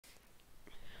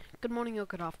Good morning or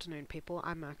good afternoon, people.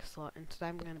 I'm Axalot, and today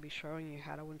I'm going to be showing you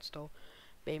how to install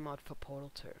BeeMod for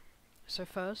Portal 2. So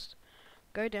first,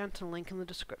 go down to the link in the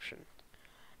description.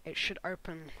 It should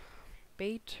open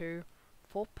B2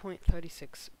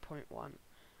 4.36.1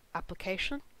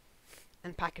 Application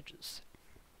and Packages.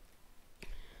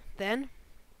 Then,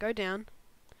 go down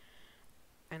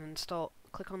and install,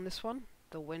 click on this one,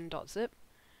 the win.zip.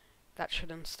 That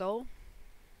should install,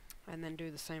 and then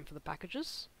do the same for the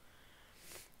packages.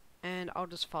 And I'll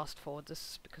just fast forward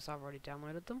this because I've already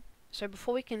downloaded them. So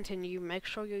before we continue, make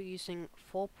sure you're using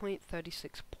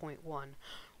 4.36.1 or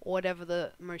whatever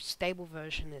the most stable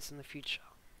version is in the future.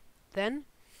 Then,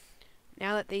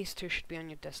 now that these two should be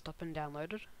on your desktop and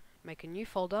downloaded, make a new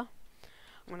folder.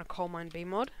 I'm going to call mine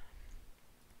BeeMod.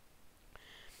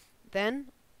 Then,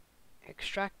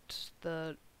 extract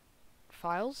the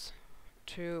files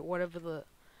to whatever the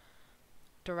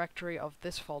directory of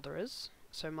this folder is.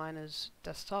 So mine is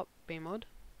desktop BeeMod,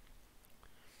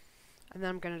 and then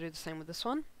I'm going to do the same with this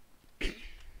one.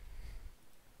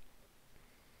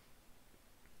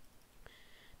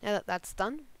 Now that that's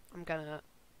done, I'm going to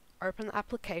open the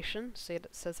application. See it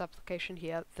says application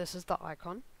here. This is the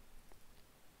icon.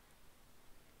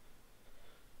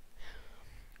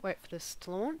 Wait for this to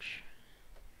launch.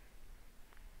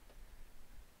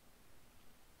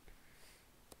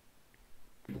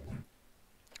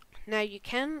 Now you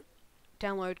can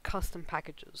download custom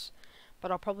packages, but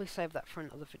I'll probably save that for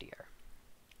another video.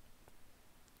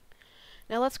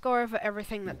 Now let's go over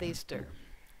everything that these do.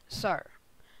 So,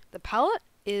 the palette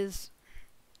is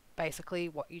basically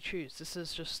what you choose. This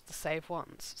is just the save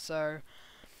ones. So,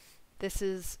 this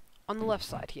is on the left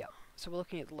side here. So we're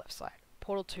looking at the left side.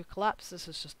 Portal 2 Collapse, this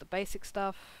is just the basic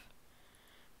stuff.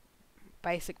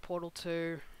 Basic Portal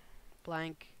 2,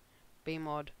 blank,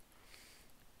 BeeMod.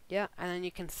 Yeah, and then you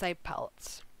can save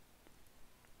palettes.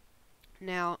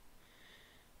 Now,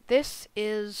 this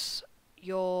is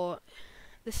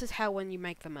how when you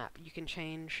make the map, you can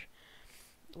change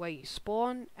the way you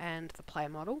spawn and the player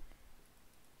model.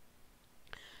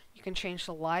 You can change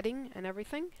the lighting and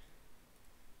everything.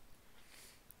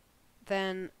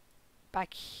 Then,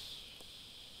 back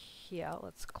here,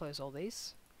 let's close all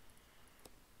these.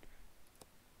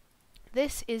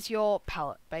 This is your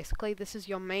palette, basically. This is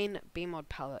your main BeeMod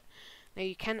palette. Now,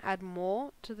 you can add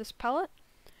more to this palette,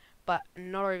 but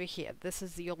not over here. This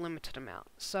is your limited amount.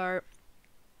 So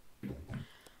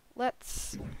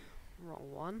let's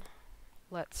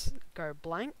go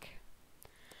blank,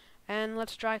 and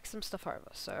let's drag some stuff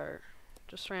over. So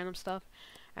just random stuff,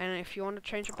 and if you want to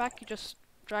change it back, you just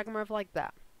drag them over like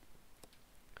that.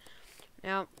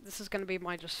 Now this is going to be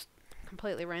my just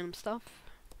completely random stuff.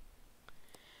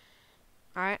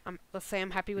 Alright, let's say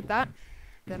I'm happy with that.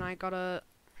 Then I gotta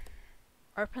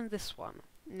open this one.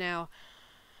 Now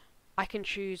I can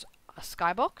choose a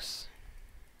skybox.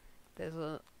 There's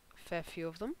a fair few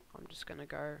of them. I'm just going to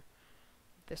go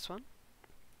this one.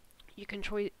 You can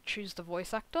choose the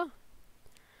voice actor.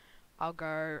 I'll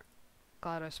go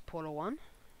GLaDOS Portal 1.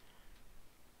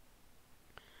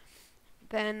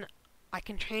 Then I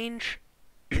can change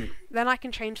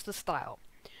the style.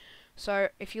 So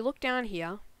if you look down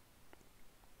here,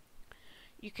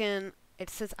 it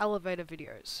says elevator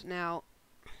videos. Now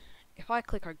if I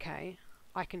click OK,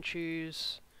 I can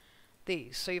choose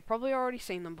these. So you've probably already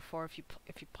seen them before if you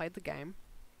played the game.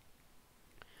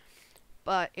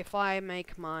 But if I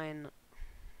make mine,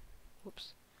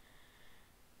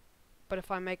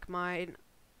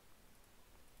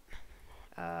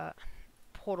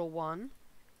 Portal 1,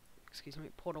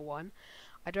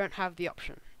 I don't have the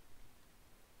option.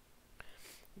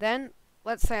 Then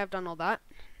let's say I've done all that.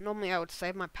 Normally I would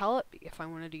save my palette if I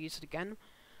wanted to use it again.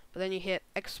 But then you hit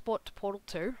export to Portal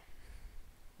 2.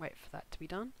 Wait for that to be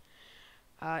done.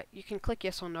 You can click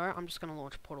yes or no. I'm just going to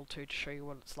launch Portal 2 to show you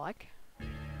what it's like.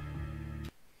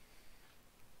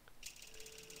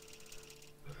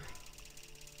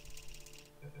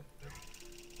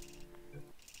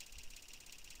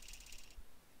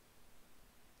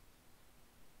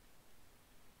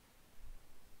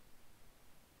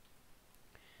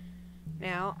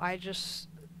 Now, it's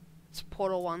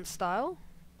Portal 1 style,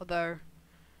 although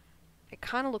it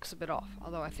kind of looks a bit off,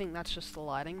 although I think that's just the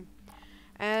lighting.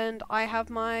 And I have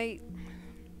my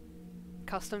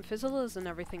custom fizzlers and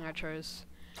everything I chose.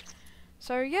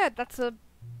 So yeah, that's a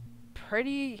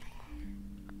pretty,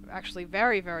 actually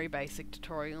very, very basic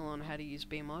tutorial on how to use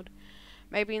BeeMod.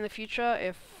 Maybe in the future,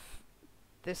 if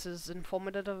this is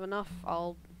informative enough,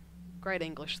 great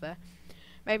English there.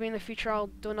 Maybe in the future I'll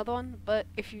do another one, but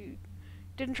if you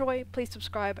did enjoy, please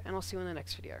subscribe, and I'll see you in the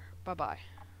next video. Bye bye.